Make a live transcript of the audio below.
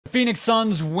Phoenix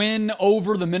Suns win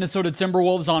over the Minnesota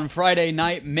Timberwolves on Friday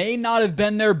night may not have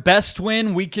been their best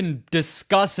win. We can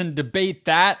discuss and debate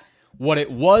that. What it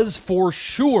was for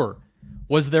sure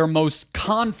was their most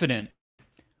confident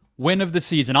win of the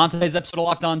season. On today's episode of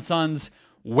Locked On Suns,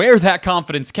 where that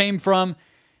confidence came from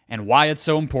and why it's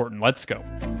so important. Let's go.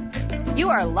 You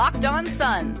are Locked On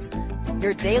Suns,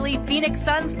 your daily Phoenix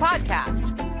Suns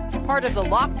podcast. Part of the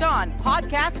Locked On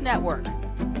Podcast Network,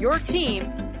 your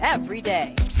team every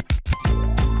day.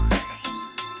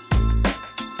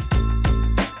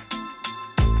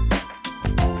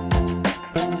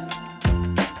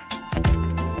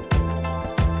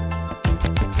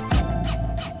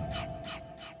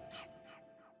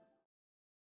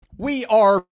 We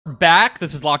are back.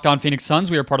 This is Locked On Phoenix Suns.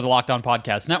 We are part of the Locked On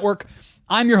Podcast Network.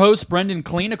 I'm your host, Brendon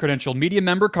Kleen, a credentialed media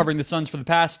member covering the Suns for the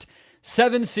past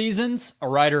 7 seasons, a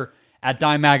writer at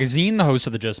Dime Magazine, the host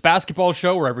of the Just Basketball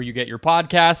Show, wherever you get your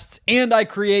podcasts, and I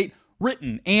create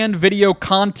written and video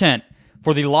content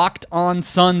for the Locked On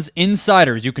Suns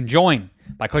Insiders. You can join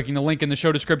by clicking the link in the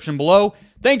show description below.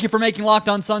 Thank you for making Locked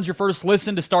On Suns your first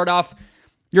listen to start off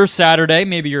your Saturday.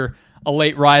 Maybe you're a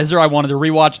late riser. I wanted to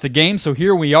rewatch the game, so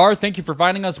here we are. Thank you for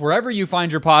finding us wherever you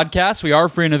find your podcasts. We are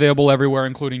free and available everywhere,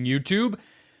 including YouTube.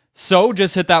 So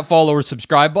just hit that follow or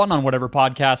subscribe button on whatever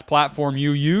podcast platform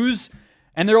you use,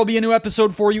 and there will be a new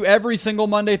episode for you every single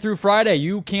Monday through Friday.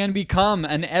 You can become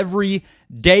an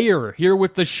everydayer here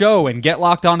with the show and get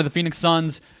locked onto the Phoenix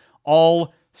Suns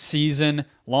all season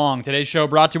long. Today's show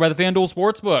brought to you by the FanDuel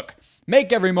Sportsbook.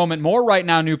 Make every moment more. Right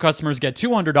now, new customers get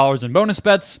 $200 in bonus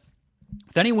bets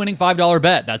with any winning $5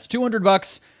 bet. That's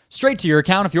 $200 straight to your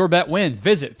account if your bet wins.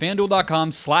 Visit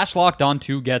FanDuel.com/LockedOn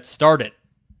to get started.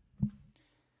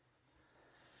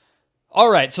 All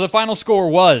right, so the final score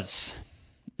was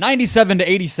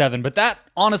 97-87, but that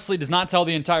honestly does not tell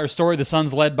the entire story. The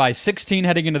Suns led by 16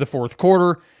 heading into the fourth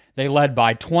quarter. They led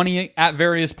by 20 at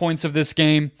various points of this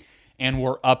game and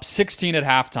were up 16 at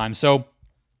halftime. So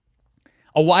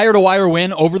a wire-to-wire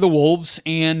win over the Wolves,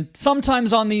 and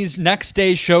sometimes on these next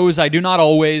day shows, I do not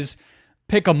always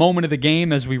pick a moment of the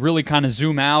game as we really kind of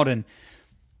zoom out and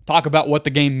talk about what the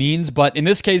game means, but in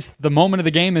this case, the moment of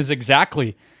the game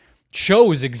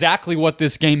shows exactly what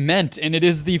this game meant, and it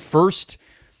is the first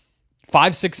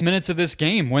 5-6 minutes of this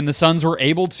game when the Suns were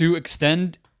able to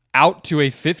extend out to a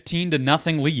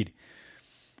 15-0 lead.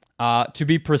 To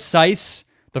be precise,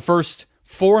 the first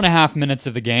 4.5 minutes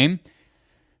of the game,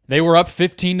 they were up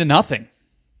 15-0,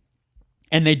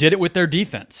 and they did it with their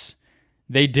defense.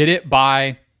 They did it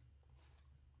they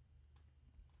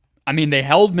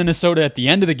held Minnesota at the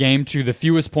end of the game to the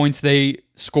fewest points they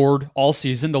scored all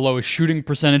season, the lowest shooting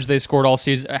percentage they scored all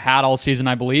season,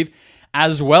 I believe,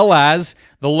 as well as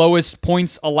the lowest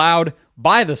points allowed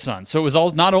by the Suns. So it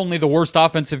was not only the worst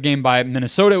offensive game by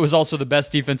Minnesota, it was also the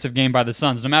best defensive game by the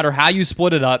Suns. No matter how you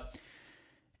split it up,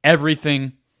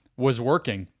 everything was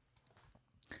working.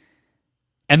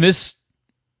 And this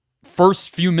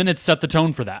first few minutes set the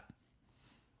tone for that.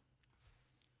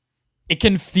 It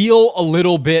can feel a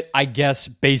little bit, I guess,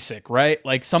 basic, right?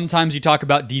 Like sometimes you talk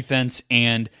about defense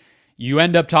and you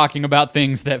end up talking about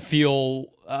things that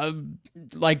feel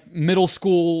like middle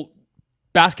school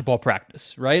basketball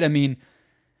practice, right? I mean,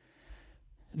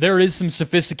 there is some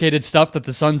sophisticated stuff that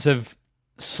the Suns have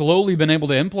slowly been able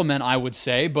to implement, I would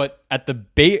say, but at the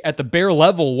bare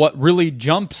level, what really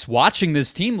jumps watching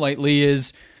this team lately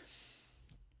is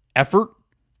effort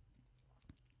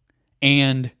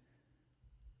and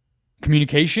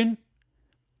communication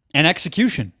and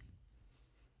execution.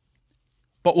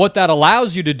 But what that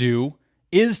allows you to do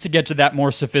is to get to that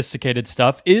more sophisticated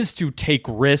stuff, is to take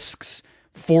risks,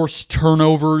 force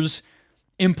turnovers,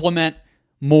 implement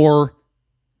more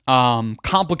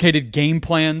complicated game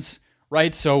plans,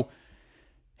 right? So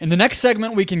in the next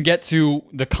segment, we can get to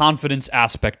the confidence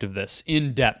aspect of this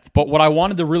in depth. But what I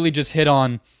wanted to really just hit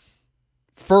on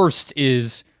first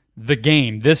is the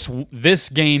game, this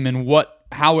game and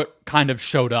how it kind of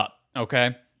showed up,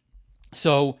 okay?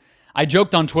 So I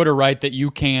joked on Twitter, right, that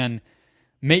you could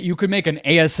make an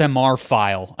ASMR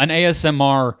file, an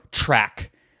ASMR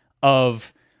track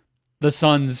of the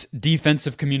Suns'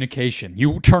 defensive communication.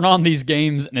 You turn on these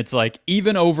games and it's like,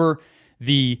 even over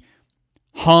the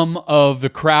hum of the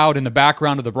crowd in the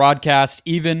background of the broadcast,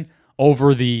 even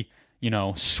over the,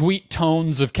 sweet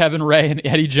tones of Kevin Ray and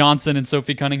Eddie Johnson and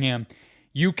Sophie Cunningham,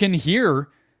 you can hear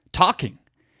talking.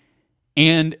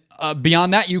 And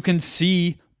beyond that, you can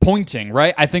see pointing,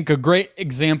 right? I think a great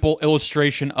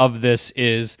illustration of this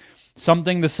is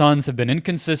something the Suns have been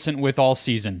inconsistent with all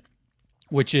season,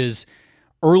 which is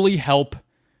early help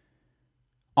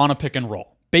on a pick and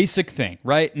roll, basic thing,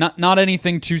 right? Not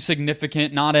anything too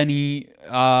significant, not any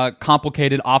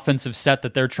complicated offensive set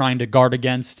that they're trying to guard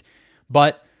against,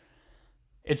 but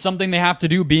it's something they have to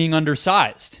do being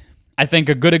undersized. I think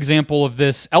a good example of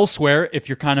this elsewhere, if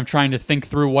you're kind of trying to think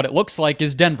through what it looks like,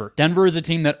 is Denver. Denver is a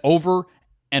team that over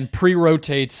and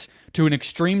pre-rotates to an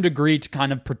extreme degree to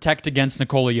kind of protect against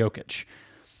Nikola Jokic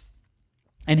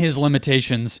and his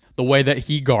limitations, the way that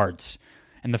he guards,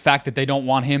 and the fact that they don't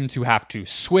want him to have to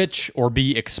switch or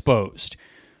be exposed.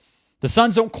 The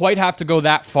Suns don't quite have to go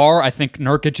that far. I think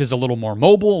Nurkic is a little more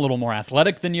mobile, a little more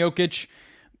athletic than Jokic,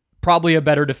 probably a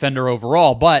better defender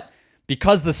overall, but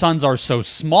because the Suns are so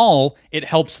small, it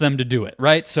helps them to do it,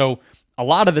 right? So a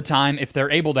lot of the time, if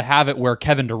they're able to have it where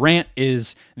Kevin Durant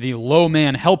is the low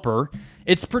man helper,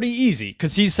 it's pretty easy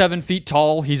because he's 7 feet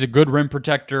tall, he's a good rim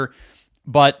protector,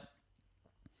 but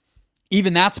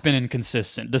even that's been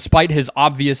inconsistent, despite his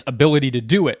obvious ability to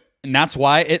do it. And that's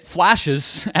why it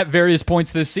flashes at various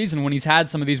points this season when he's had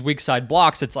some of these weak side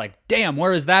blocks. It's like, damn,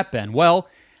 where has that been? Well,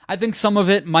 I think some of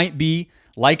it might be,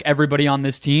 like everybody on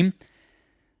this team,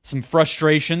 some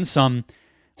frustration, some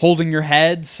holding your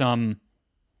head, some,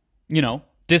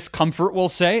 discomfort, we'll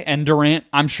say. And Durant,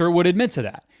 I'm sure, would admit to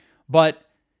that. But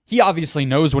he obviously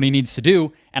knows what he needs to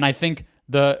do. And I think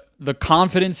the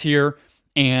confidence here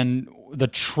and the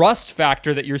trust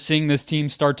factor that you're seeing this team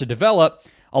start to develop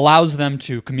allows them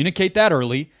to communicate that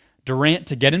early, Durant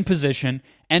to get in position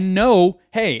and know,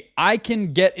 hey, I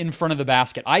can get in front of the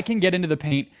basket. I can get into the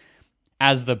paint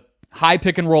as the high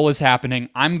pick and roll is happening.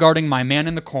 I'm guarding my man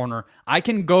in the corner. I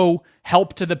can go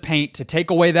help to the paint to take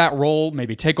away that roll,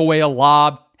 maybe take away a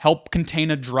lob, help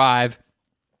contain a drive.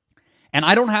 And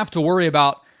I don't have to worry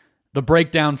about the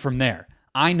breakdown from there.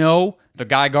 I know the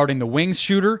guy guarding the wings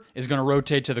shooter is going to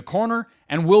rotate to the corner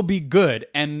and will be good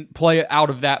and play out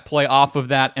of that, play off of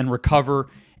that, and recover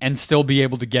and still be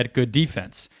able to get good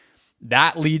defense.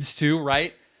 That leads to,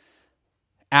 right,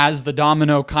 as the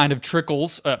domino kind of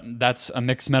trickles, that's a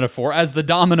mixed metaphor, as the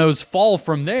dominoes fall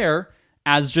from there,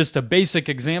 as just a basic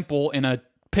example in a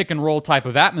pick and roll type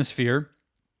of atmosphere,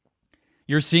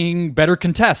 you're seeing better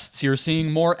contests. You're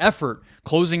seeing more effort,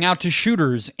 closing out to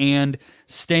shooters and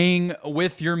staying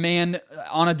with your man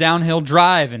on a downhill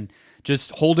drive and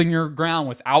just holding your ground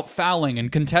without fouling and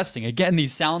contesting. Again,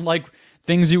 these sound like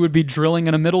things you would be drilling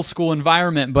in a middle school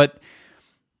environment, but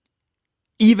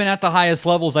even at the highest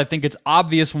levels, I think it's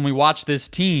obvious when we watch this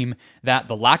team that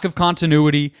the lack of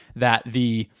continuity,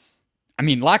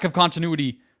 lack of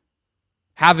continuity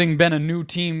having been a new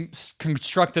team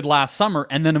constructed last summer,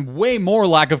 and then way more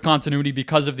lack of continuity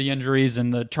because of the injuries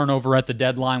and the turnover at the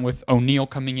deadline with O'Neal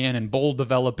coming in and Bull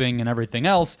developing and everything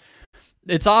else,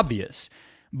 it's obvious.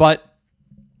 But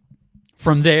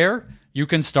from there, you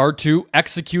can start to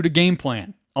execute a game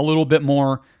plan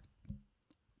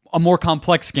a more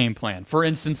complex game plan. For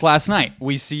instance, last night,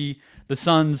 we see the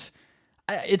Suns,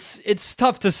 it's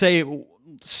tough to say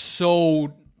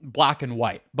so black and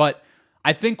white, but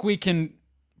I think we can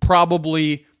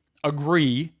probably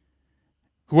agree,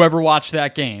 whoever watched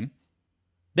that game,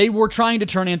 they were trying to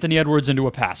turn Anthony Edwards into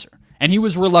a passer, and he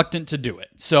was reluctant to do it.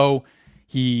 So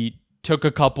he took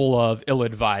a couple of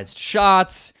ill-advised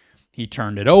shots, he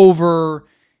turned it over,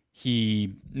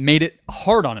 he made it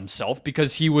hard on himself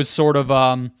because he was sort of,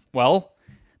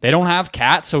 they don't have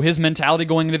Cat, so his mentality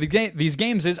going into these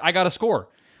games is, I got to score.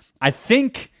 I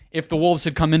think if the Wolves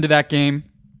had come into that game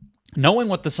knowing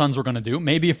what the Suns were going to do,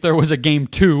 maybe if there was a game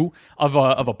 2 of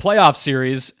a playoff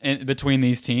series between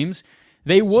these teams,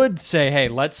 they would say, hey,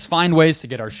 let's find ways to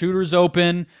get our shooters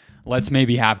open. Let's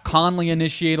maybe have Conley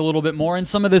initiate a little bit more. And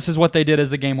some of this is what they did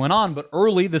as the game went on. But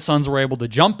early, the Suns were able to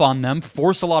jump on them,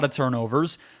 force a lot of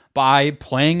turnovers by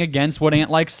playing against what Ant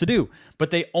likes to do.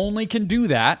 But they only can do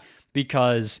that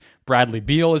because Bradley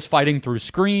Beal is fighting through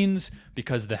screens,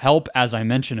 because the help, as I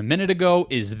mentioned a minute ago,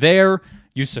 is there.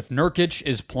 Yusuf Nurkic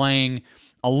is playing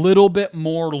a little bit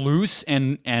more loose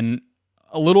and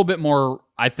a little bit more,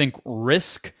 I think,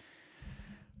 risk,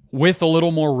 with a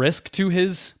little more risk to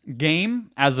his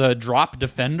game as a drop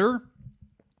defender,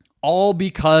 all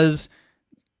because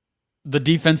the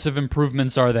defensive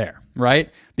improvements are there, right?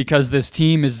 Because this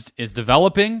team is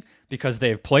developing, because they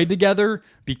have played together,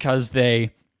 because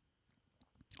they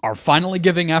are finally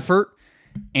giving effort,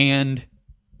 and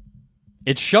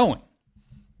it's showing.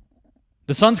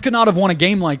 The Suns could not have won a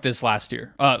game like this last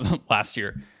year,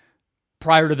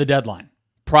 prior to the deadline,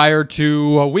 prior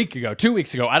to a week ago, 2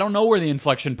 weeks ago. I don't know where the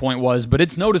inflection point was, but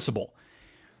it's noticeable.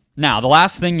 Now, the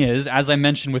last thing is, as I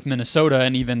mentioned with Minnesota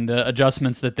and even the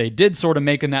adjustments that they did sort of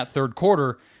make in that third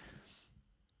quarter,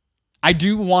 I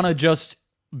do want to just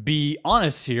be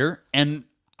honest here, and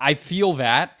I feel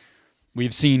that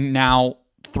we've seen now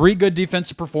 3 good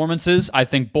defensive performances. I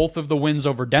think both of the wins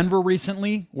over Denver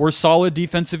recently were solid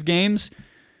defensive games.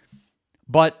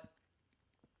 But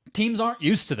teams aren't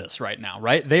used to this right now,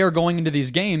 right? They are going into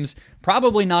these games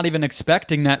probably not even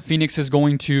expecting that Phoenix is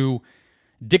going to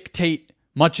dictate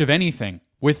much of anything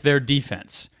with their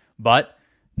defense. But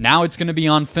now it's going to be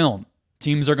on film.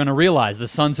 Teams are going to realize the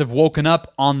Suns have woken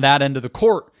up on that end of the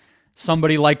court.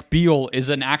 Somebody like Beal is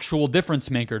an actual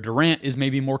difference maker. Durant is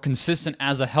maybe more consistent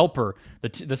as a helper.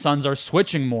 The Suns are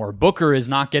switching more. Booker is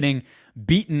not getting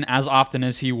beaten as often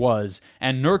as he was.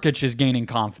 And Nurkic is gaining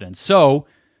confidence. So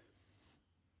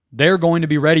they're going to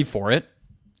be ready for it.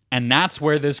 And that's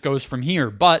where this goes from here.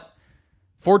 But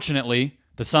fortunately,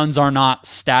 the Suns are not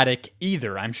static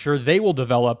either. I'm sure they will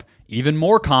develop even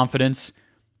more confidence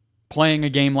playing a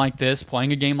game like this,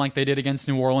 playing a game like they did against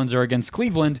New Orleans or against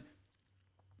Cleveland.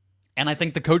 And I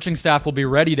think the coaching staff will be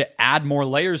ready to add more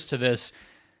layers to this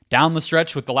down the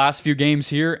stretch with the last few games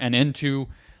here and into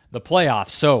the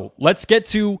playoffs. So let's get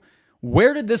to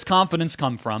where did this confidence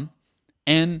come from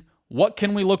and what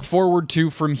can we look forward to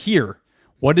from here?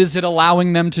 What is it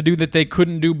allowing them to do that they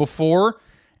couldn't do before?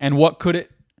 And what could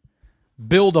it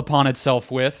build upon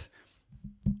itself with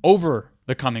over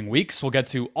the coming weeks? We'll get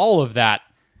to all of that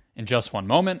in just one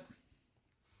moment.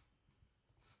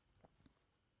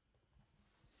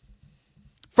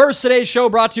 First, today's show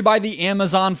brought to you by the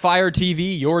Amazon Fire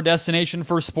TV, your destination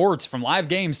for sports. From live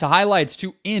games to highlights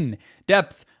to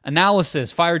in-depth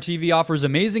analysis, Fire TV offers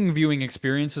amazing viewing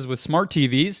experiences with smart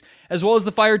TVs, as well as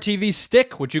the Fire TV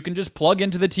Stick, which you can just plug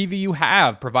into the TV you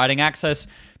have, providing access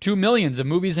to millions of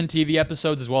movies and TV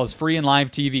episodes, as well as free and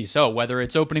live TV. So whether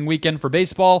it's opening weekend for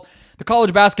baseball, the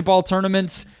college basketball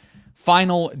tournaments,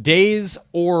 final days,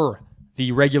 or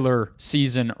the regular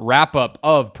season wrap-up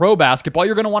of pro basketball,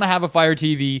 you're going to want to have a Fire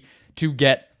TV to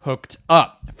get hooked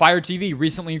up. Fire TV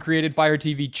recently created Fire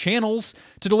TV channels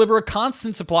to deliver a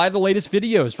constant supply of the latest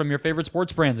videos from your favorite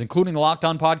sports brands, including the Locked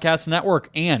On Podcast Network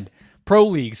and pro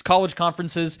leagues, college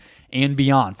conferences, and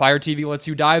beyond. Fire TV lets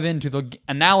you dive into the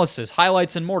analysis,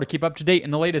 highlights, and more to keep up to date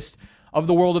in the latest of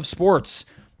the world of sports,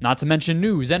 not to mention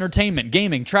news, entertainment,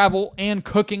 gaming, travel, and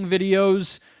cooking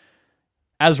videos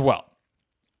as well.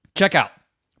 Check out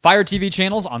Fire TV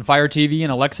channels on Fire TV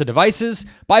and Alexa devices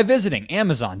by visiting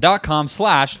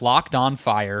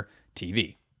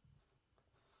Amazon.com/LockedOnFireTV.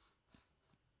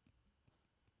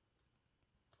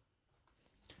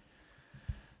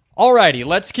 Alrighty,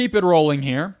 let's keep it rolling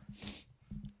here.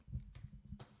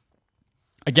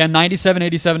 Again,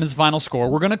 97-87 is the final score.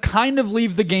 We're going to kind of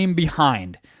leave the game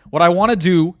behind. What I want to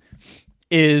do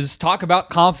is talk about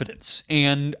confidence.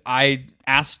 And I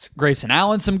asked Grayson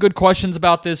Allen some good questions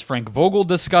about this. Frank Vogel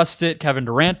discussed it. Kevin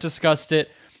Durant discussed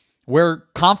it. Where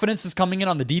confidence is coming in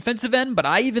on the defensive end, but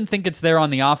I even think it's there on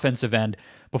the offensive end.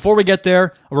 Before we get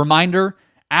there, a reminder,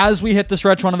 as we hit the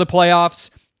stretch run of the playoffs,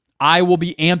 I will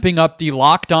be amping up the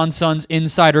Locked On Suns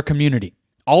insider community.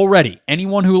 Already,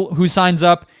 anyone who signs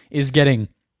up is getting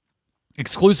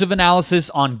exclusive analysis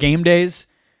on game days,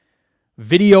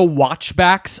 video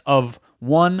watchbacks of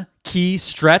one key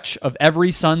stretch of every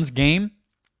Suns game,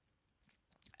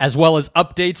 as well as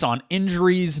updates on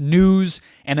injuries, news,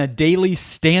 and a daily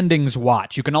standings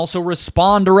watch. You can also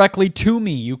respond directly to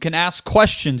me. You can ask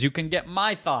questions. You can get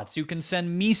my thoughts. You can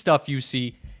send me stuff you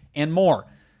see, and more.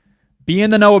 Be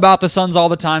in the know about the Suns all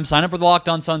the time. Sign up for the Locked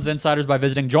On Suns Insiders by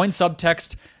visiting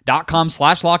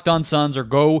joinsubtext.com/LockedOnSuns or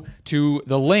go to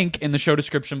the link in the show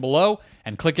description below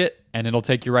and click it, and it'll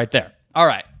take you right there. All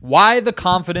right, why the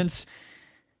confidence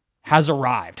has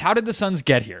arrived. How did the Suns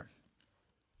get here?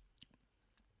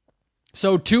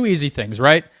 So, 2 easy things,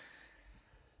 right?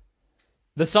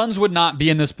 The Suns would not be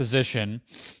in this position.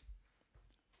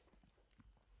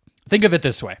 Think of it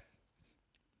this way.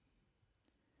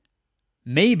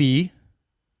 Maybe,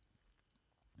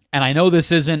 and I know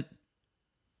this isn't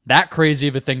that crazy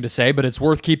of a thing to say, but it's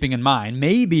worth keeping in mind.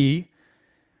 Maybe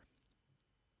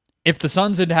if the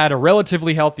Suns had had a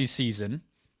relatively healthy season,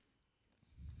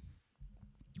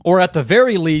 or at the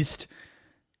very least,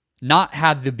 not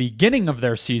had the beginning of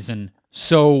their season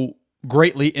so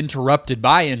greatly interrupted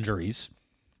by injuries,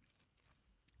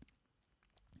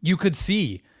 you could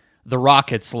see the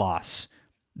Rockets loss,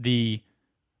 the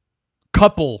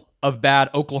couple of bad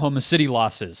Oklahoma City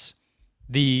losses,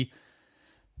 the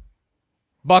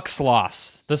Bucks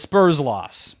loss, the Spurs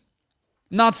loss.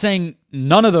 I'm not saying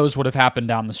none of those would have happened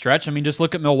down the stretch. I mean, just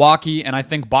look at Milwaukee, and I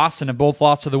think Boston have both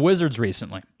lost to the Wizards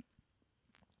recently.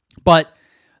 But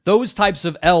those types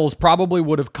of L's probably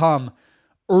would have come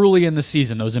early in the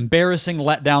season, those embarrassing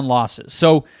letdown losses.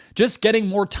 So just getting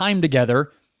more time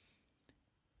together,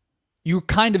 you're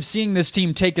kind of seeing this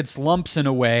team take its lumps in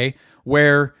a way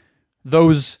where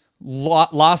those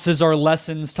losses are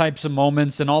lessons types of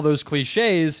moments and all those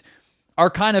cliches are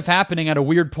kind of happening at a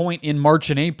weird point in March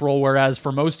and April, whereas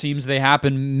for most teams, they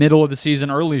happen middle of the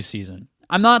season, early season.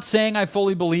 I'm not saying I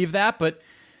fully believe that, but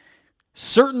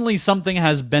certainly something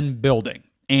has been building.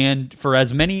 And for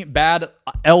as many bad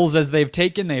L's as they've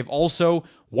taken, they've also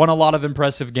won a lot of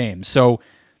impressive games. So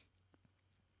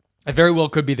it very well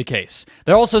could be the case.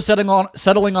 They're also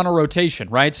settling on a rotation,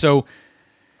 right? So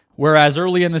whereas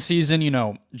early in the season,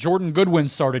 Jordan Goodwin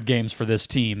started games for this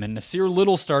team, and Nasir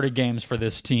Little started games for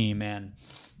this team, and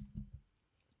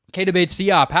Keita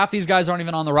Bates-Diop, half these guys aren't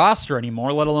even on the roster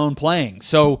anymore, let alone playing.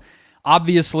 So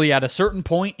obviously, at a certain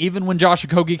point, even when Josh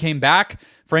Okogie came back,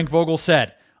 Frank Vogel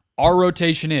said, our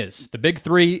rotation is the big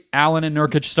three, Allen and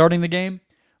Nurkic starting the game,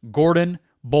 Gordon,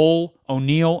 Bol,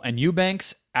 O'Neal, and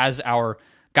Eubanks as our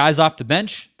guys off the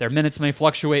bench. Their minutes may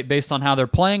fluctuate based on how they're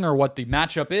playing or what the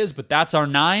matchup is, but that's our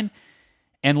 9,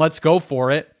 and let's go for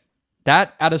it.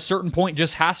 That, at a certain point,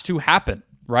 just has to happen,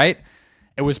 right?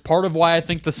 It was part of why I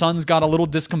think the Suns got a little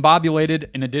discombobulated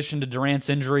in addition to Durant's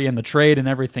injury and the trade and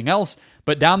everything else,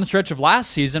 but down the stretch of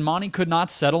last season, Monty could not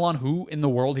settle on who in the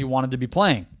world he wanted to be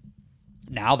playing.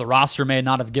 Now, the roster may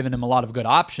not have given him a lot of good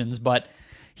options, but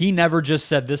he never just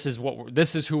said, this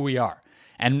is who we are.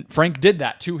 And Frank did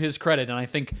that to his credit. And I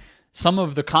think some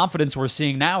of the confidence we're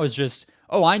seeing now is just,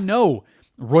 oh, I know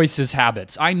Royce's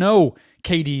habits. I know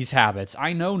KD's habits.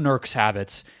 I know Nurk's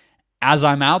habits as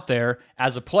I'm out there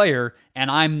as a player, and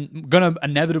I'm going to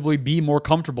inevitably be more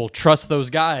comfortable, trust those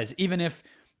guys. Even if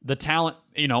the talent,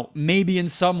 maybe in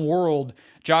some world,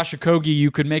 Josh Okogie, you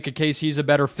could make a case he's a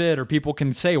better fit, or people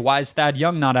can say, why is Thad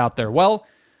Young not out there? Well,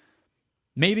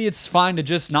 maybe it's fine to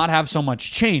just not have so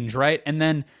much change, right? And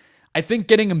then I think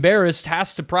getting embarrassed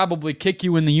has to probably kick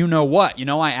you in the you-know-what.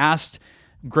 I asked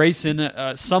Grayson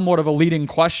somewhat of a leading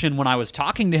question when I was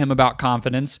talking to him about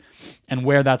confidence and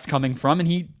where that's coming from, and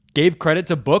he gave credit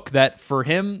to Book that for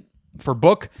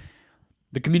Book,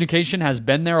 the communication has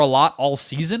been there a lot all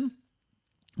season,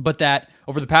 but that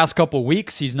over the past couple of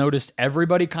weeks, he's noticed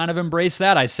everybody kind of embrace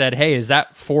that. I said, hey,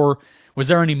 was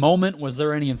there any moment, was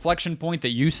there any inflection point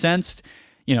that you sensed?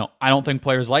 I don't think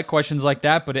players like questions like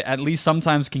that, but it at least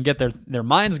sometimes can get their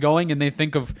minds going, and they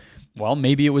think of, well,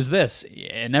 maybe it was this,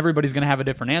 and everybody's going to have a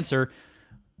different answer.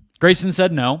 Grayson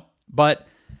said no, but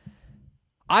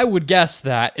I would guess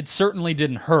that it certainly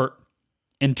didn't hurt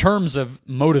in terms of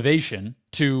motivation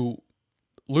to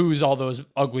lose all those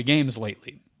ugly games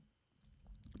lately.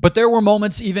 But there were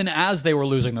moments even as they were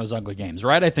losing those ugly games,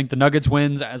 right? I think the Nuggets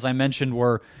wins, as I mentioned,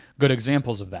 were good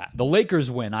examples of that. The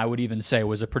Lakers win, I would even say,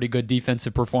 was a pretty good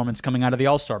defensive performance coming out of the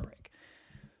All-Star break.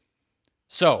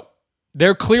 So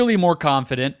they're clearly more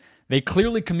confident. They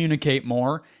clearly communicate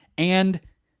more, and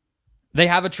they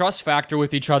have a trust factor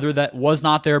with each other that was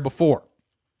not there before.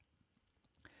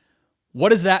 What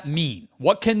does that mean?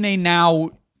 What can they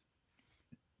now,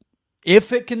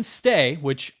 if it can stay,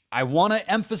 which I want to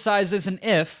emphasize as an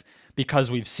if, because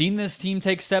we've seen this team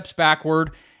take steps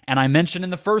backward, and I mentioned in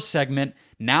the first segment,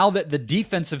 now that the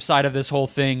defensive side of this whole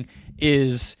thing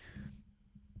is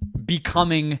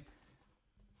becoming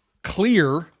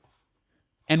clear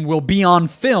and will be on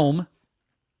film,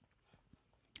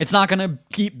 it's not going to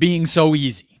keep being so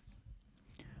easy.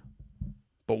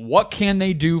 But what can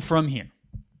they do from here?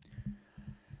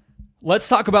 Let's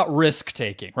talk about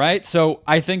risk-taking, right? So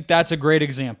I think that's a great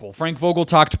example. Frank Vogel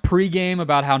talked pregame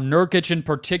about how Nurkic in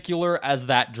particular, as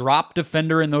that drop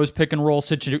defender in those pick-and-roll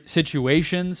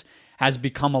situations, has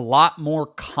become a lot more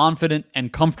confident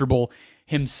and comfortable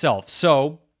himself.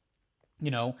 So,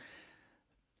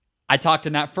 I talked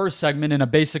in that first segment in a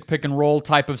basic pick-and-roll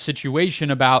type of situation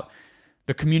about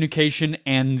the communication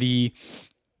and the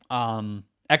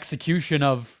execution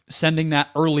of sending that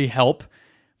early help.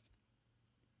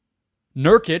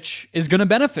 Nurkic is going to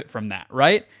benefit from that,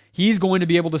 right? He's going to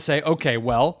be able to say, okay,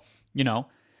 well,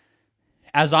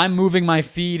 as I'm moving my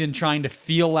feet and trying to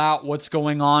feel out what's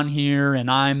going on here, and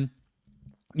I'm,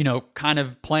 kind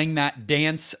of playing that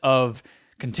dance of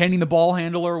containing the ball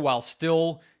handler while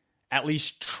still at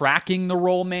least tracking the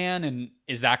roll man. And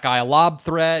is that guy a lob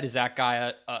threat? Is that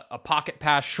guy a pocket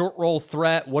pass short roll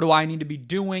threat? What do I need to be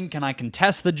doing? Can I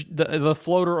contest the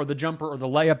floater or the jumper or the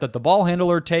layup that the ball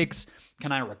handler takes?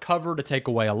 Can I recover to take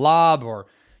away a lob or,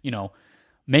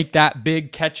 make that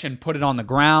big catch and put it on the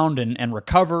ground and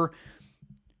recover?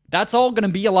 That's all going to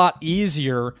be a lot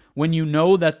easier when you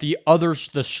know that the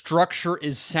structure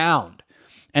is sound.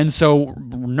 And so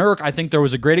Nurk, I think there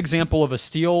was a great example of a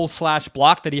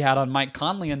steal/block that he had on Mike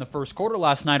Conley in the first quarter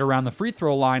last night around the free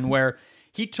throw line where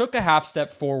he took a half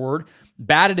step forward,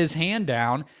 batted his hand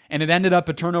down, and it ended up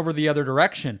a turnover the other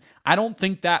direction. I don't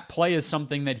think that play is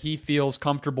something that he feels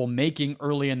comfortable making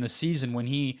early in the season when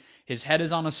his head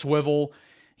is on a swivel.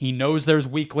 He knows there's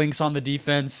weak links on the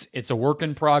defense. It's a work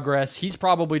in progress. He's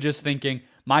probably just thinking,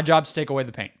 my job's to take away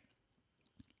the paint.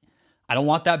 I don't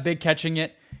want that big catching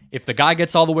it. If the guy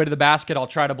gets all the way to the basket, I'll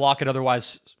try to block it.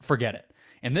 Otherwise, forget it.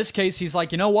 In this case, he's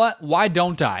like, you know what? Why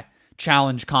don't I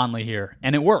challenge Conley here?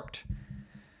 And it worked.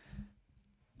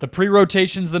 The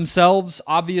pre-rotations themselves,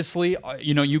 obviously,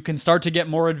 you can start to get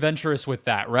more adventurous with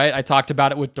that, right? I talked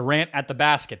about it with Durant at the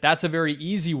basket. That's a very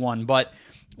easy one, but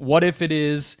what if it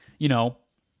is,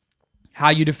 how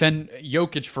you defend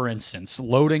Jokic, for instance,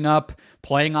 loading up,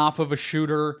 playing off of a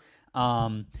shooter,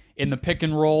 in the pick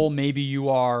and roll, maybe you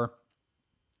are...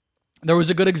 There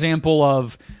was a good example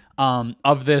of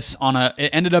this it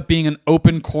ended up being an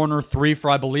open corner three for,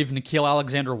 I believe, Nickeil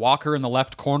Alexander-Walker in the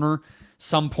left corner,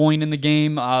 some point in the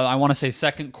game, I want to say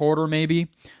second quarter maybe,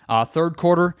 third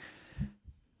quarter,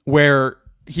 where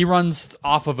he runs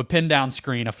off of a pin-down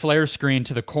screen, a flare screen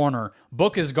to the corner.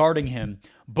 Book is guarding him.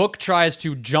 Book tries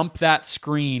to jump that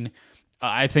screen,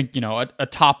 I think, a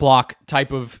top lock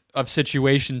type of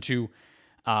situation to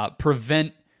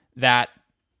prevent that,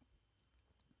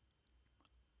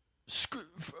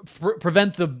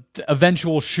 prevent the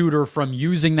eventual shooter from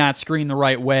using that screen the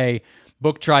right way.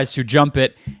 Book tries to jump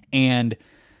it, and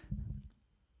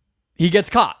he gets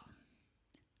caught.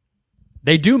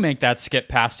 They do make that skip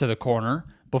pass to the corner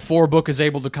before Book is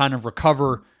able to kind of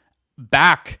recover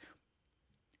back.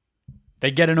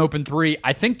 They get an open three.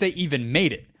 I think they even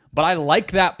made it, but I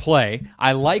like that play.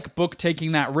 I like Book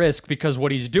taking that risk because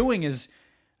what he's doing is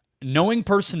knowing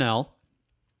personnel,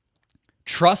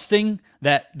 trusting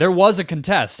that there was a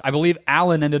contest. I believe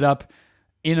Allen ended up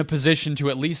in a position to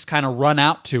at least kind of run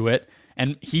out to it,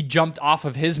 and he jumped off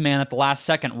of his man at the last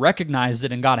second, recognized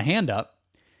it, and got a hand up.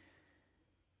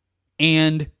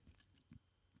 And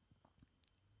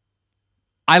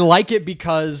I like it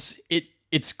because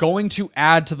it's going to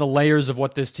add to the layers of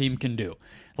what this team can do.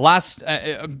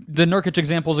 The Nurkic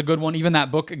example is a good one. Even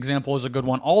that Book example is a good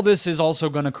one. All this is also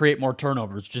going to create more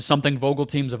turnovers, which is something Vogel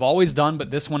teams have always done,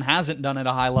 but this one hasn't done at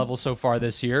a high level so far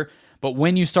this year. But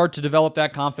when you start to develop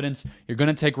that confidence, you're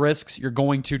going to take risks. You're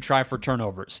going to try for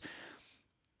turnovers.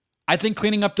 I think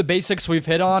cleaning up the basics we've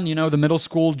hit on, the middle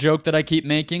school joke that I keep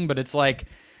making, but it's like,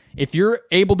 if you're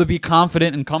able to be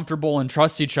confident and comfortable and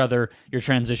trust each other, your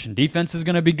transition defense is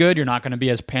going to be good. You're not going to be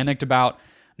as panicked about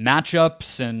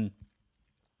matchups and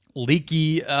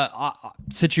leaky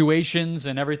situations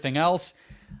and everything else.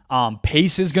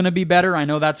 Pace is going to be better. I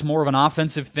know that's more of an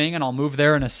offensive thing, and I'll move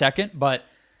there in a second, but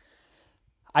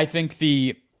I think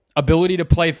the ability to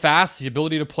play fast, the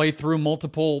ability to play through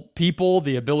multiple people,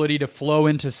 the ability to flow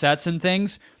into sets and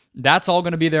things, that's all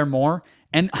going to be there more.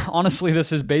 And honestly,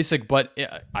 this is basic, but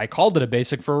I called it a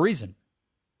basic for a reason.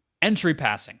 Entry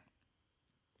passing.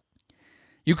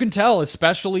 You can tell,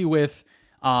 especially with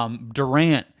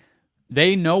Durant,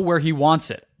 they know where he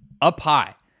wants it. Up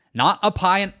high. Not up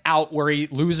high and out where he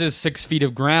loses 6 feet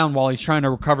of ground while he's trying to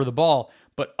recover the ball,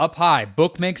 but up high.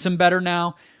 Book makes him better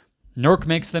now. Nurk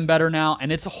makes them better now,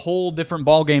 and it's a whole different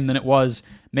ballgame than it was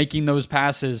making those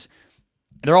passes.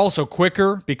 They're also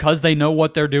quicker because they know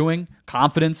what they're doing.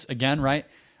 Confidence, again, right?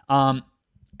 And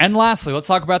lastly, let's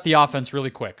talk about the offense really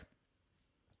quick.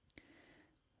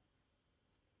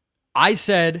 I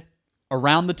said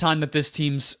around the time that this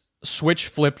team's switch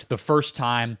flipped the first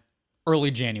time,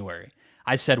 early January,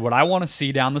 I said what I want to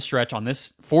see down the stretch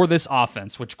for this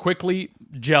offense, which quickly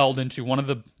gelled into one of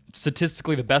the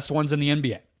statistically the best ones in the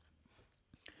NBA.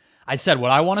 I said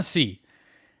what I want to see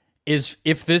is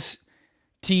if this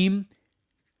team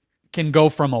can go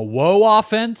from a whoa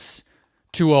offense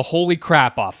to a holy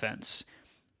crap offense.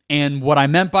 And what I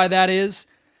meant by that is,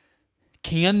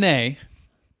 can they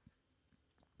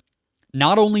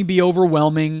not only be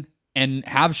overwhelming and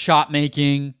have shot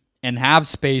making and have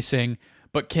spacing,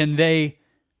 but can they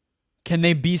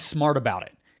be smart about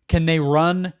it? Can they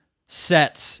run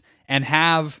sets and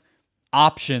have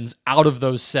options out of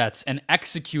those sets and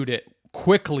execute it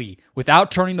quickly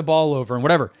without turning the ball over and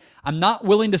whatever? I'm not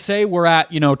willing to say we're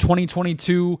at,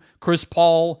 2022 Chris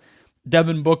Paul,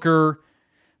 Devin Booker,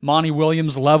 Monty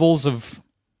Williams levels of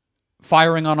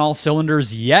firing on all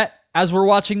cylinders yet as we're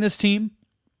watching this team.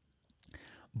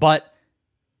 But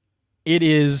it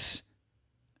is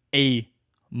a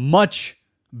much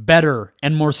better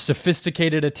and more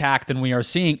sophisticated attack than we are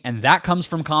seeing, and that comes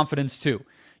from confidence too.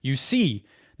 You see,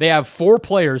 they have 4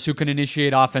 players who can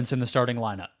initiate offense in the starting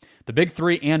lineup. The big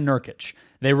 3 and Nurkic.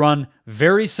 They run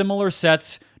very similar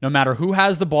sets no matter who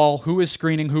has the ball, who is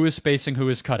screening, who is spacing, who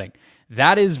is cutting.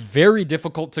 That is very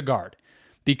difficult to guard.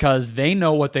 because they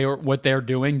know what they're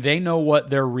doing. They know what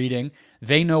they're reading.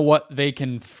 They know what they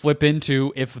can flip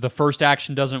into if the first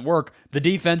action doesn't work. The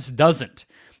defense doesn't.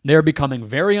 They're becoming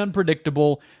very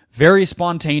unpredictable, very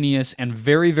spontaneous, and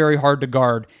very, very hard to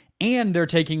guard. And they're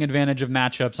taking advantage of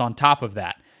matchups on top of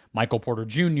that. Michael Porter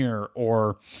Jr.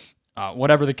 or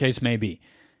whatever the case may be.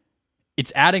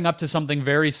 It's adding up to something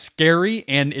very scary,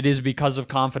 and it is because of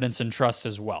confidence and trust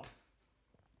as well.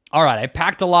 All right, I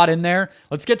packed a lot in there.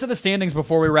 Let's get to the standings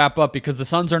before we wrap up, because the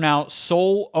Suns are now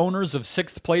sole owners of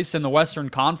 6th place in the Western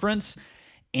Conference,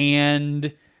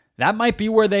 and that might be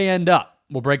where they end up.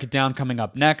 We'll break it down coming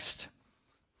up next.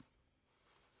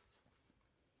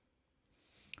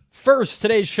 First,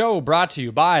 today's show brought to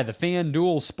you by the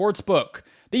FanDuel Sportsbook,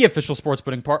 the official sports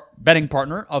betting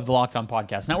partner of the Locked On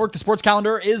Podcast Network. The sports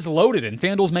calendar is loaded, and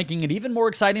FanDuel's making it even more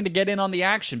exciting to get in on the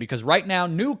action, because right now,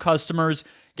 new customers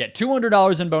get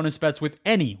 $200 in bonus bets with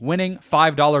any winning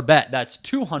 $5 bet. That's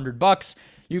 $200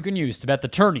 you can use to bet the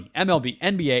tourney, MLB,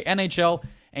 NBA, NHL,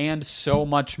 and so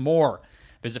much more.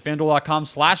 Visit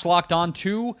FanDuel.com/LockedOn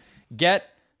to get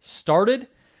started.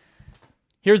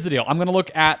 Here's the deal. I'm going to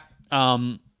look at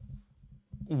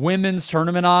women's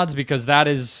tournament odds, because that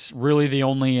is really the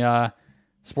only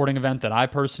sporting event that I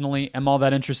personally am all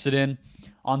that interested in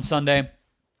on Sunday.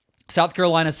 South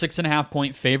Carolina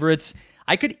 6.5-point favorites.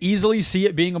 I could easily see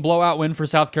it being a blowout win for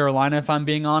South Carolina, if I'm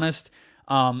being honest.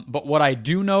 But what I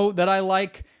do know that I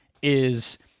like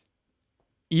is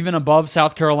even above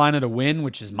South Carolina to win,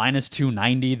 which is minus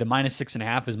 290. The minus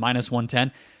 6.5 is minus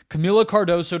 110. Camila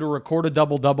Cardoso to record a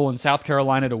double-double in South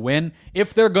Carolina to win.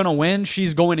 If they're going to win,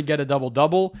 she's going to get a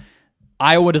double-double.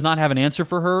 Iowa does not have an answer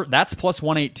for her. That's plus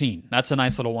 118. That's a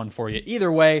nice little one for you. Either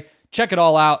way, check it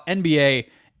all out. NBA,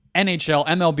 NHL,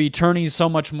 MLB, tourneys, so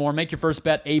much more. Make your first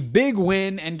bet a big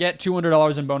win and get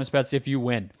 $200 in bonus bets if you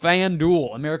win.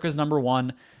 FanDuel, America's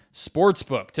 #1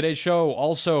 sportsbook. Today's show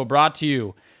also brought to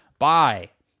you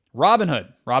by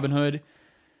Robinhood. Robinhood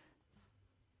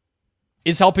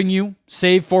is helping you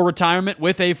save for retirement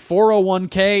with a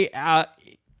 401k,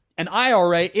 an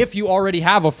IRA if you already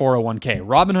have a 401k.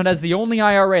 Robinhood has the only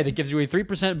IRA that gives you a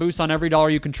 3% boost on every dollar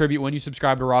you contribute when you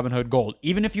subscribe to Robinhood Gold.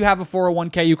 Even if you have a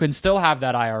 401k, you can still have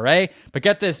that IRA. But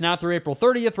get this, now through April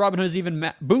 30th, Robinhood is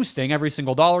even boosting every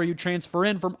single dollar you transfer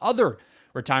in from other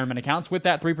retirement accounts with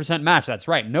that 3% match. That's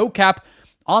right, no cap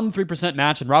on the 3%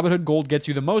 match, and Robinhood Gold gets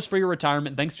you the most for your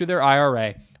retirement thanks to their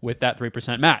IRA with that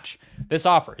 3% match. This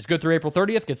offer is good through April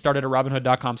 30th. Get started at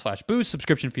Robinhood.com/boost.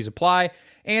 Subscription fees apply.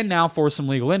 And now for some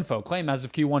legal info. Claim as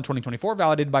of Q1 2024,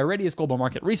 validated by Radius Global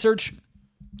Market Research.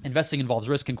 Investing involves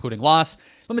risk, including loss.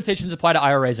 Limitations apply to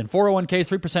IRAs and 401ks.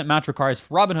 3% match requires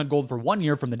Robinhood Gold for 1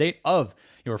 year from the date of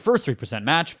your first 3%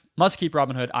 match. Must keep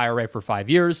Robinhood IRA for 5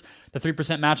 years. The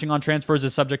 3% matching on transfers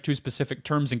is subject to specific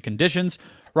terms and conditions.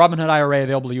 Robinhood IRA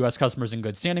available to U.S. customers in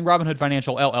good standing. Robinhood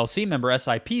Financial LLC, member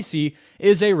SIPC,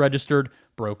 is a registered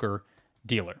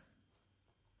broker-dealer.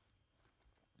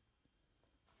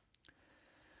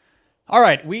 All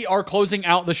right, we are closing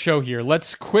out the show here.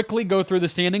 Let's quickly go through the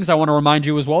standings. I want to remind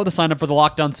you as well to sign up for the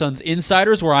Locked On Suns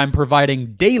Insiders, where I'm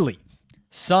providing daily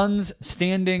Suns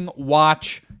standing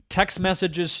watch text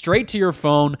messages straight to your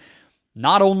phone.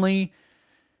 Not only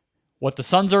what the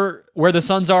Suns are, where the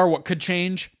Suns are, what could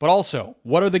change, but also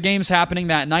what are the games happening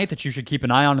that night that you should keep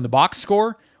an eye on in the box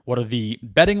score. What are the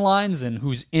betting lines and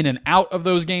who's in and out of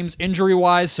those games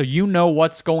injury-wise, so you know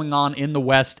what's going on in the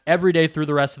West every day through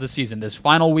the rest of the season. This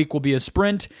final week will be a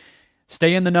sprint.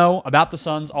 Stay in the know about the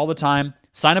Suns all the time.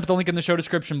 Sign up at the link in the show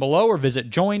description below or visit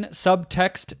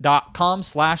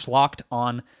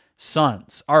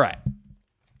joinsubtext.com/LockedOnSuns. All right.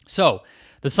 So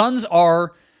the Suns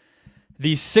are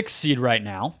the 6th seed right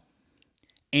now,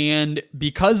 and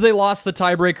because they lost the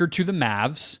tiebreaker to the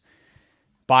Mavs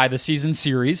by the season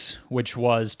series, which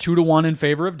was 2-1 in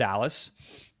favor of Dallas,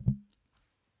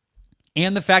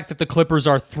 and the fact that the Clippers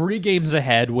are 3 games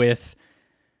ahead with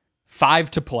 5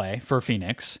 to play for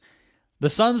Phoenix, the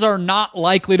Suns are not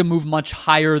likely to move much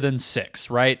higher than 6,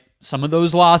 right? Some of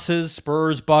those losses,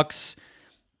 Spurs, Bucks,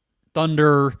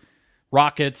 Thunder,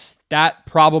 Rockets, that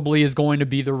probably is going to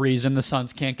be the reason the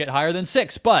Suns can't get higher than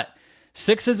 6. But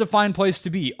 6 is a fine place to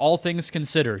be, all things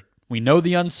considered. We know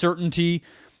the uncertainty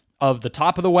of the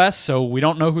top of the West, so we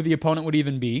don't know who the opponent would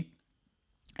even be.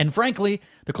 And frankly,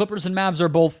 the Clippers and Mavs are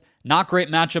both not great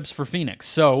matchups for Phoenix.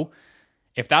 So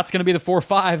if that's going to be the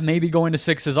 4-5, maybe going to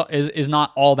 6 is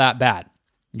not all that bad.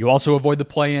 You also avoid the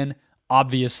play-in,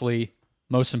 obviously,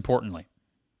 most importantly.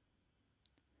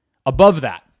 Above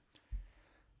that,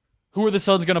 who are the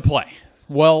Suns going to play?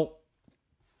 Well,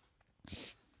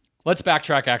 let's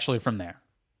backtrack actually from there.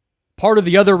 Part of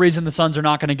the other reason the Suns are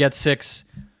not going to get 6,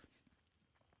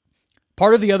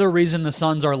 Part of the other reason the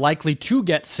Suns are likely to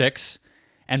get 6,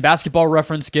 and Basketball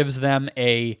Reference gives them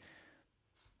a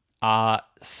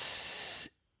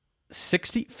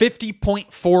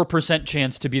 50.4%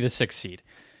 chance to be the 6th seed.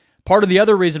 Part of the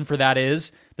other reason for that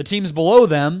is the teams below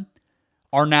them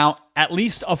are now at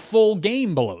least a full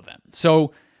game below them.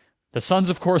 So the Suns,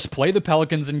 of course, play the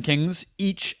Pelicans and Kings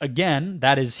each again.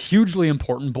 That is hugely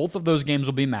important. Both of those games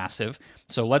will be massive.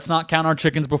 So let's not count our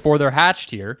chickens before they're hatched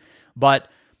here. But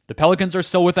the Pelicans are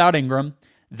still without Ingram.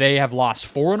 They have lost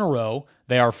 4 in a row.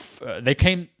 They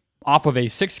came off of a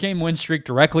 6-game win streak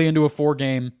directly into a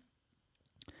 4-game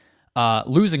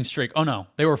losing streak. Oh no,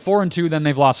 they were 4-2, then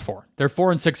they've lost 4. They're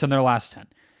 4-6 in their last 10.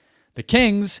 The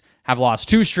Kings have lost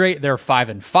 2 straight. They're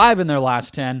 5-5 in their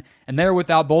last 10, and they're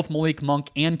without both Malik Monk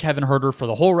and Kevin Huerter for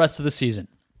the whole rest of the season.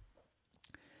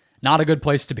 Not a good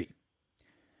place to be.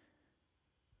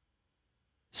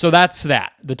 So that's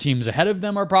that. The teams ahead of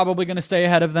them are probably going to stay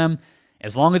ahead of them.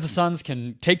 As long as the Suns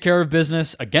can take care of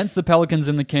business against the Pelicans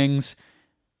and the Kings,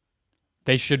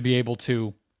 they should be able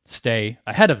to stay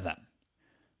ahead of them.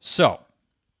 So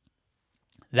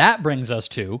that brings us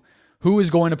to who is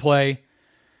going to play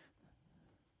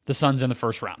the Suns in the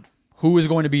first round. Who is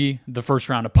going to be the first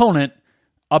round opponent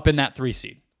up in that 3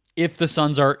 seed? If the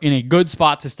Suns are in a good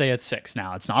spot to stay at 6.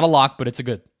 Now, it's not a lock, but it's a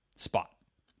good spot.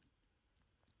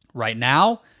 Right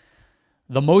now,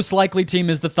 the most likely team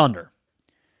is the Thunder.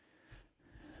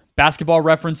 Basketball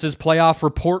Reference's playoff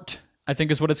report, I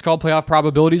think is what it's called, playoff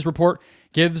probabilities report,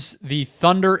 gives the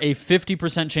Thunder a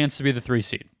 50% chance to be the 3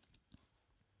 seed.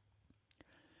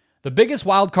 The biggest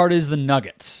wild card is the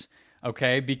Nuggets,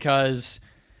 okay, because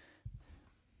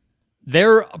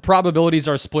their probabilities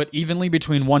are split evenly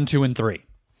between 1, 2, and 3.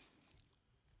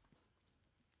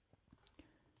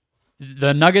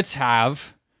 The Nuggets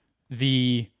have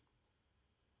the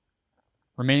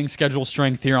remaining schedule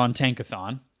strength here on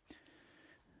Tankathon.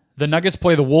 The Nuggets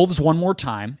play the Wolves one more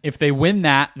time. If they win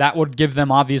that, that would give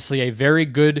them obviously a very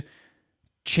good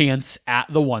chance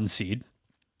at the 1 seed.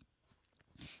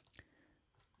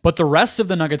 But the rest of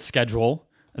the Nuggets schedule,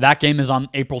 that game is on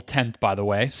April 10th, by the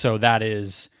way, so that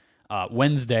is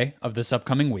Wednesday of this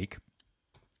upcoming week.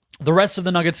 The rest of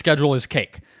the Nuggets schedule is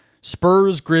cake.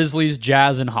 Spurs, Grizzlies,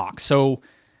 Jazz, and Hawks. So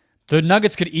the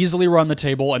Nuggets could easily run the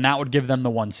table, and that would give them the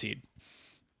 1 seed.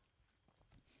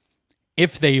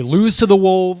 If they lose to the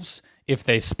Wolves, if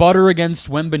they sputter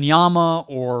against Wembanyama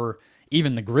or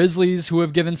even the Grizzlies, who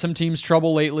have given some teams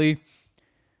trouble lately,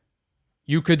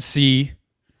 you could see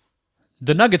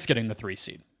the Nuggets getting the 3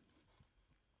 seed.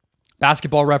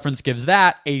 Basketball Reference gives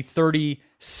that a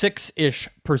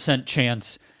 36-ish%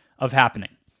 chance of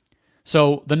happening.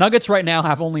 So the Nuggets right now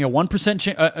have only a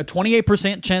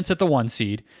 28% chance at the 1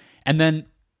 seed, and then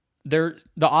the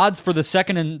odds for the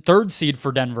 2nd and 3rd seed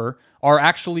for Denver are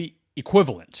actually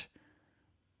equivalent.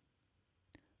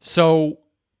 So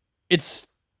it's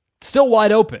still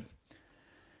wide open.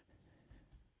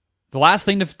 The last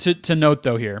thing to note,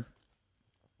 though, here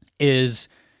is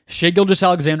Shai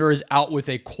Gilgeous-Alexander is out with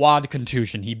a quad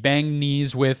contusion. He banged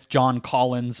knees with John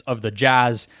Collins of the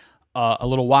Jazz a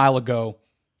little while ago,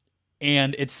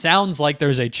 and it sounds like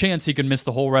there's a chance he could miss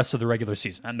the whole rest of the regular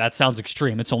season. And that sounds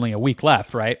extreme. It's only a week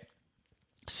left, right?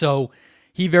 So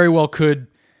he very well could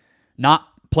not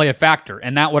play a factor,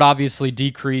 and that would obviously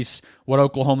decrease what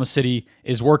Oklahoma City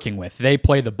is working with. They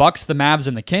play the Bucks, the Mavs,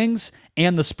 and the Kings,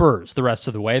 and the Spurs the rest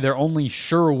of the way. Their only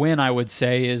sure win, I would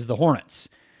say, is the Hornets.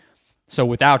 So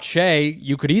without Shai,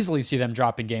 you could easily see them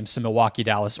dropping games to Milwaukee,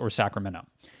 Dallas, or Sacramento.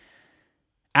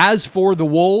 As for the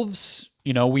Wolves,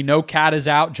 we know Cat is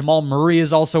out. Jamal Murray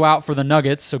is also out for the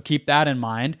Nuggets, so keep that in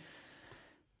mind.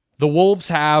 The Wolves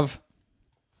have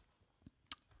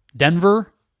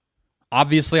Denver.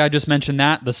 Obviously, I just mentioned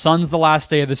that. The Suns the last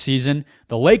day of the season.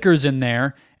 The Lakers in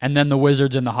there, and then the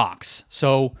Wizards and the Hawks.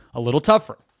 So a little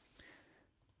tougher.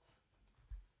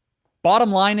 Bottom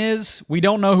line is, we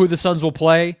don't know who the Suns will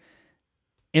play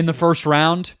in the first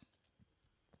round.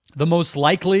 The most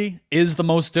likely is the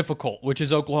most difficult, which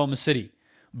is Oklahoma City.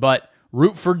 But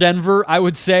root for Denver, I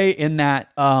would say, in that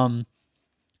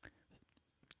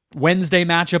Wednesday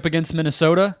matchup against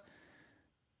Minnesota,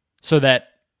 so that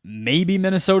maybe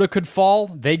Minnesota could fall.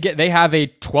 They have a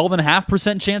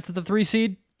 12.5% chance at the 3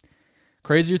 seed.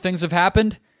 Crazier things have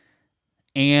happened.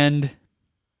 And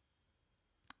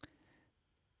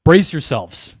brace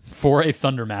yourselves for a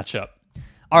Thunder matchup.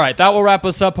 All right, that will wrap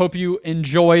us up. Hope you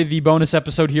enjoy the bonus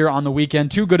episode here on the weekend.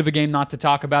 Too good of a game not to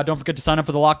talk about. Don't forget to sign up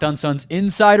for the Locked On Suns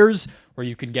Insiders, where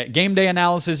you can get game day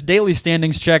analysis, daily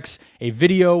standings checks, a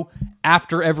video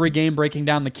after every game breaking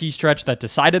down the key stretch that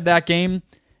decided that game,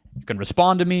 You can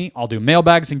respond to me. I'll do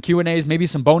mailbags and Q&As, maybe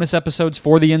some bonus episodes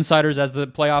for the insiders as the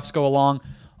playoffs go along,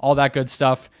 all that good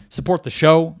stuff. Support the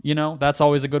show, that's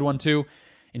always a good one too.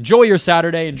 Enjoy your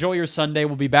Saturday. Enjoy your Sunday.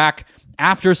 We'll be back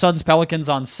after Suns Pelicans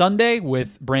on Sunday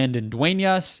with Brandon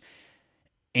Duenas,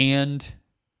 and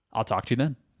I'll talk to you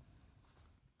then.